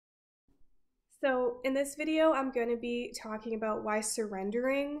So in this video, I'm going to be talking about why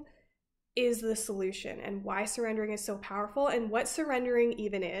surrendering is the solution and why surrendering is so powerful and what surrendering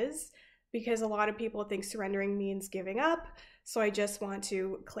even is, because a lot of people think surrendering means giving up. So I just want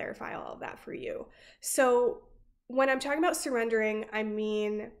to clarify all of that for you. So when I'm talking about surrendering, I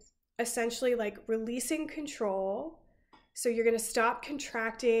mean essentially like releasing control. So you're going to stop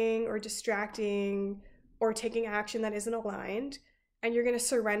contracting or distracting or taking action that isn't aligned, and you're going to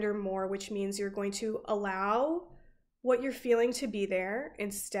surrender more, which means you're going to allow what you're feeling to be there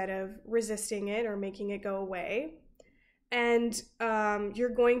instead of resisting it or making it go away. And you're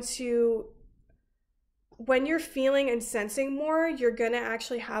going to, when you're feeling and sensing more, you're going to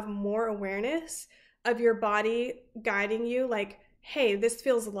actually have more awareness of your body guiding you, like, hey, this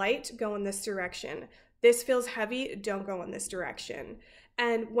feels light, go in this direction. This feels heavy, don't go in this direction.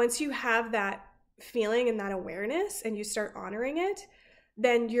 And once you have that feeling and that awareness and you start honoring it,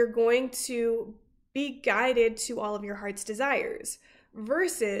 then you're going to be guided to all of your heart's desires.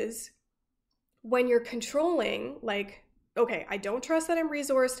 Versus when you're controlling, like, okay, I don't trust that I'm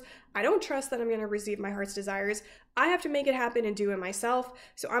resourced. I don't trust that I'm going to receive my heart's desires. I have to make it happen and do it myself.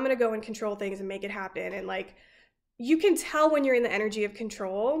 So I'm going to go and control things and make it happen. And like, you can tell when you're in the energy of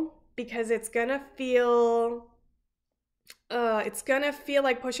control because it's going to feel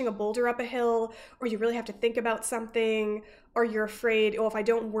like pushing a boulder up a hill, or you really have to think about something, or you're afraid, oh, if I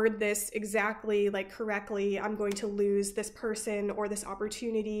don't word this exactly, like correctly, I'm going to lose this person or this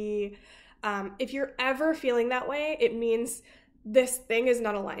opportunity. If you're ever feeling that way, it means this thing is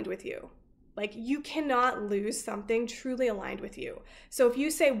not aligned with you. Like, you cannot lose something truly aligned with you. So if you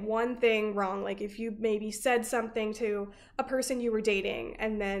say one thing wrong, like if you maybe said something to a person you were dating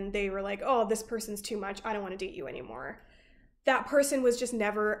and then they were like, oh, this person's too much, I don't want to date you anymore. That person was just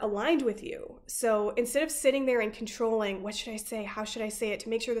never aligned with you. So instead of sitting there and controlling, what should I say? How should I say it to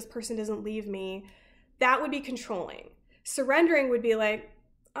make sure this person doesn't leave me? That would be controlling. Surrendering would be like,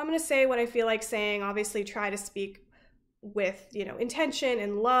 I'm going to say what I feel like saying. Obviously try to speak with, intention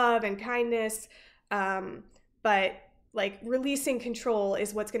and love and kindness. But like releasing control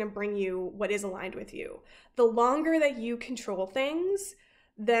is what's going to bring you what is aligned with you. The longer that you control things,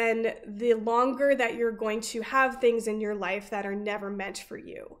 then the longer that you're going to have things in your life that are never meant for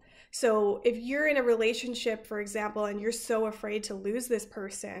you. So if you're in a relationship, for example, and you're so afraid to lose this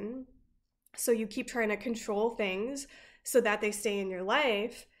person, so you keep trying to control things so that they stay in your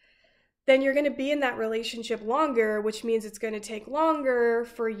life, then you're going to be in that relationship longer, which means it's going to take longer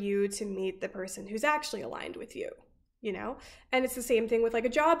for you to meet the person who's actually aligned with you. And it's the same thing with like a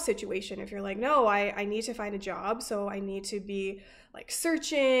job situation. If you're like, no, I need to find a job, so I need to be like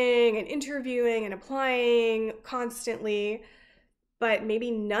searching and interviewing and applying constantly, but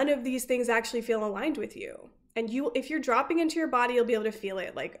maybe none of these things actually feel aligned with you. And if you're dropping into your body, you'll be able to feel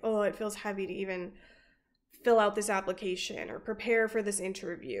it, like, oh, it feels heavy to even fill out this application or prepare for this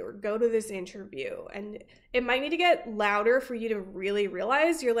interview or go to this interview. And it might need to get louder for you to really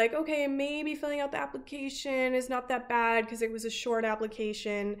realize you're like, okay, maybe filling out the application is not that bad because it was a short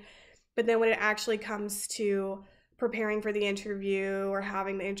application. But then when it actually comes to preparing for the interview or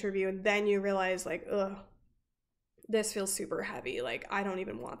having the interview, and then you realize like, ugh, this feels super heavy. Like, I don't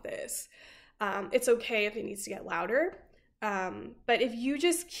even want this. It's okay if it needs to get louder. But if you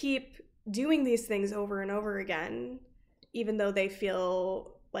just keep doing these things over and over again, even though they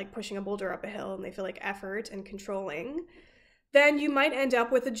feel like pushing a boulder up a hill and they feel like effort and controlling, then you might end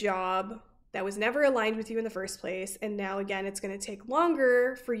up with a job that was never aligned with you in the first place. And now again, it's going to take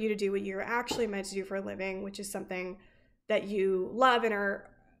longer for you to do what you're actually meant to do for a living, which is something that you love and are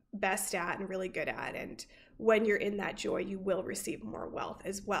best at and really good at. And when you're in that joy, you will receive more wealth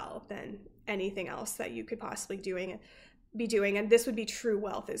as well than anything else that you could possibly be doing. And this would be true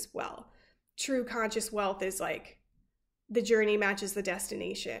wealth as well. True conscious wealth is like the journey matches the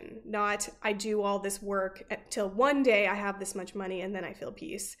destination, not I do all this work till one day I have this much money and then I feel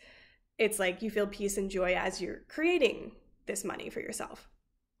peace. It's like you feel peace and joy as you're creating this money for yourself.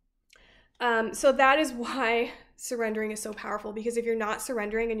 So that is why surrendering is so powerful, because if you're not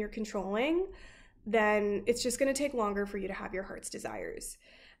surrendering and you're controlling, then it's just going to take longer for you to have your heart's desires.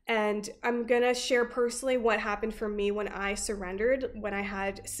 And I'm going to share personally what happened for me when I surrendered, when I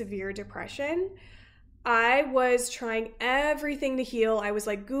had severe depression. I was trying everything to heal. I was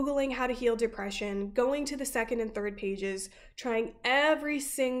like Googling how to heal depression, going to the second and third pages, trying every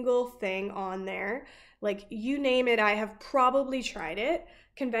single thing on there. Like, you name it, I have probably tried it.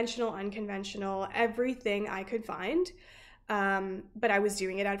 Conventional, unconventional, everything I could find. But I was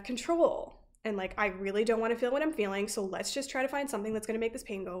doing it out of control. And like, I really don't want to feel what I'm feeling, so let's just try to find something that's going to make this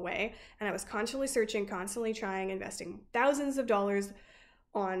pain go away. And I was constantly searching, constantly trying, investing thousands of dollars,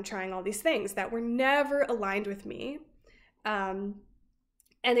 on trying all these things that were never aligned with me. And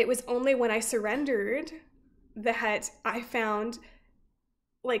it was only when I surrendered that I found,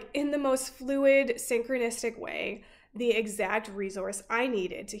 like, in the most fluid, synchronistic way, the exact resource I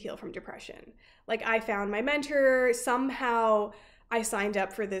needed to heal from depression. Like, I found my mentor. Somehow I signed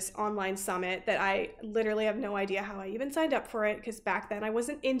up for this online summit that I literally have no idea how I even signed up for it, because back then I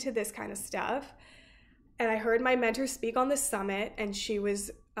wasn't into this kind of stuff. And I heard my mentor speak on this summit, and she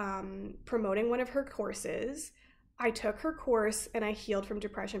was promoting one of her courses. I took her course and I healed from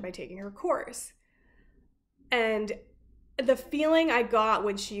depression by taking her course. And the feeling I got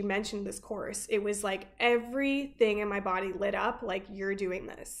when she mentioned this course, it was like everything in my body lit up, like, you're doing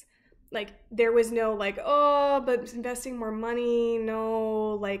this. Like, there was no like, oh, but investing more money.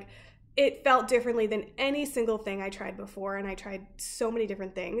 No, like, it felt differently than any single thing I tried before. And I tried so many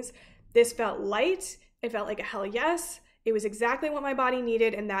different things. This felt light. It felt like a hell yes. It was exactly what my body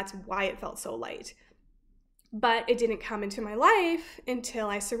needed. And that's why it felt so light. But it didn't come into my life until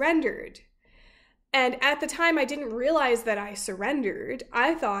I surrendered. And at the time, I didn't realize that I surrendered.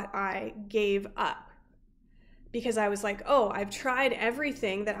 I thought I gave up, because I was like, oh, I've tried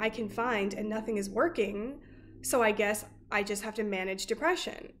everything that I can find and nothing is working. So I guess I just have to manage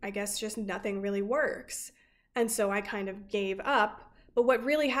depression. I guess just nothing really works. And so I kind of gave up. But what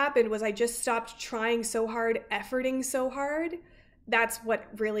really happened was I just stopped trying so hard, efforting so hard. That's what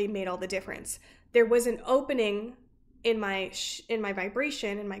really made all the difference. There was an opening in my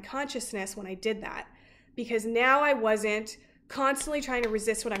vibration, in my consciousness when I did that, because now I wasn't constantly trying to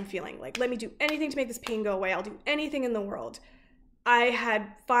resist what I'm feeling. Like, let me do anything to make this pain go away. I'll do anything in the world. I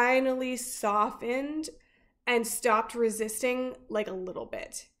had finally softened and stopped resisting, like, a little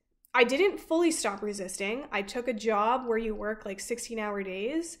bit. I didn't fully stop resisting. I took a job where you work like 16-hour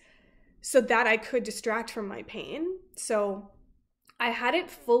days so that I could distract from my pain. So I hadn't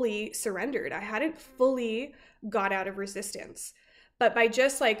fully surrendered. I hadn't fully got out of resistance. But by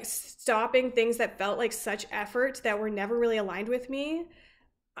just like stopping things that felt like such effort that were never really aligned with me,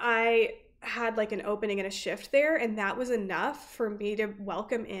 I had like an opening and a shift there. And that was enough for me to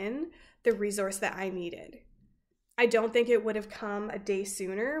welcome in the resource that I needed. I don't think it would have come a day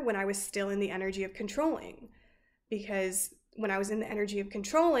sooner when I was still in the energy of controlling. Because when I was in the energy of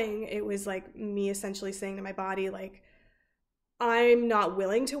controlling, it was like me essentially saying to my body, like, I'm not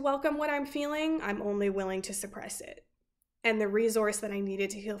willing to welcome what I'm feeling. I'm only willing to suppress it. And the resource that I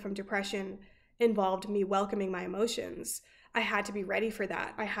needed to heal from depression involved me welcoming my emotions. I had to be ready for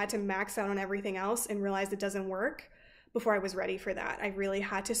that. I had to max out on everything else and realize it doesn't work before I was ready for that. I really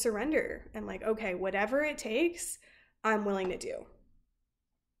had to surrender and like, okay, whatever it takes, I'm willing to do.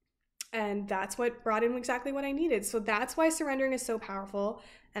 And that's what brought in exactly what I needed. So that's why surrendering is so powerful.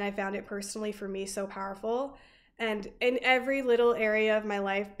 And I found it personally for me so powerful. And in every little area of my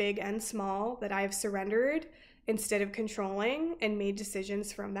life, big and small, that I've surrendered instead of controlling and made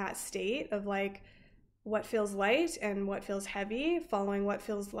decisions from that state of like what feels light and what feels heavy, following what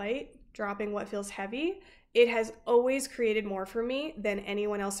feels light, dropping what feels heavy, it has always created more for me than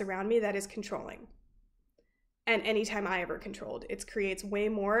anyone else around me that is controlling. And anytime I ever controlled, it creates way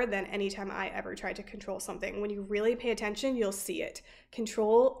more than anytime I ever tried to control something. When you really pay attention, you'll see it.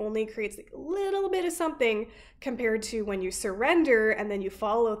 Control only creates a little bit of something compared to when you surrender and then you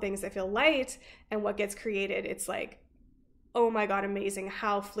follow things that feel light, and what gets created, it's like, oh my God, amazing,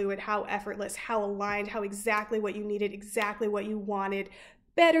 how fluid, how effortless, how aligned, how exactly what you needed, exactly what you wanted,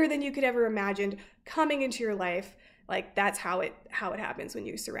 better than you could ever imagined coming into your life. Like, that's how it happens when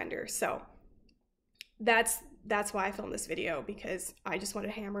you surrender. So that's why I filmed this video, because I just want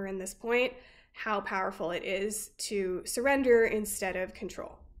to hammer in this point, how powerful it is to surrender instead of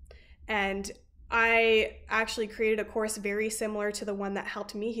control. And I actually created a course very similar to the one that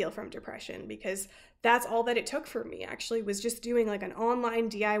helped me heal from depression, because that's all that it took for me actually, was just doing like an online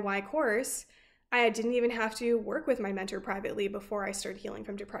DIY course. I didn't even have to work with my mentor privately before I started healing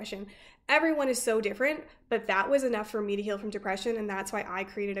from depression. Everyone is so different, but that was enough for me to heal from depression. And that's why I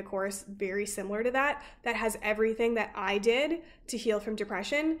created a course very similar to that has everything that I did to heal from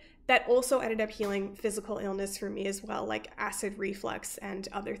depression, that also ended up healing physical illness for me as well, like acid reflux and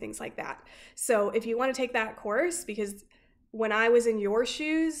other things like that. So if you want to take that course, because when I was in your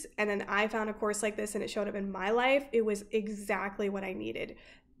shoes and then I found a course like this and it showed up in my life, it was exactly what I needed.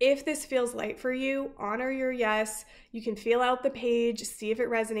 If this feels light for you, honor your yes. You can feel out the page, see if it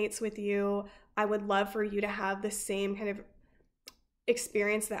resonates with you. I would love for you to have the same kind of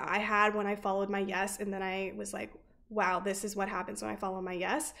experience that I had when I followed my yes, and then I was like, wow, this is what happens when I follow my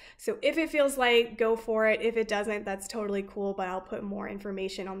yes. So if it feels light, go for it. If it doesn't, that's totally cool, but I'll put more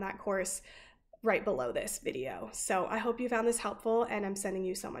information on that course right below this video. So I hope you found this helpful, and I'm sending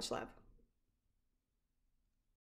you so much love.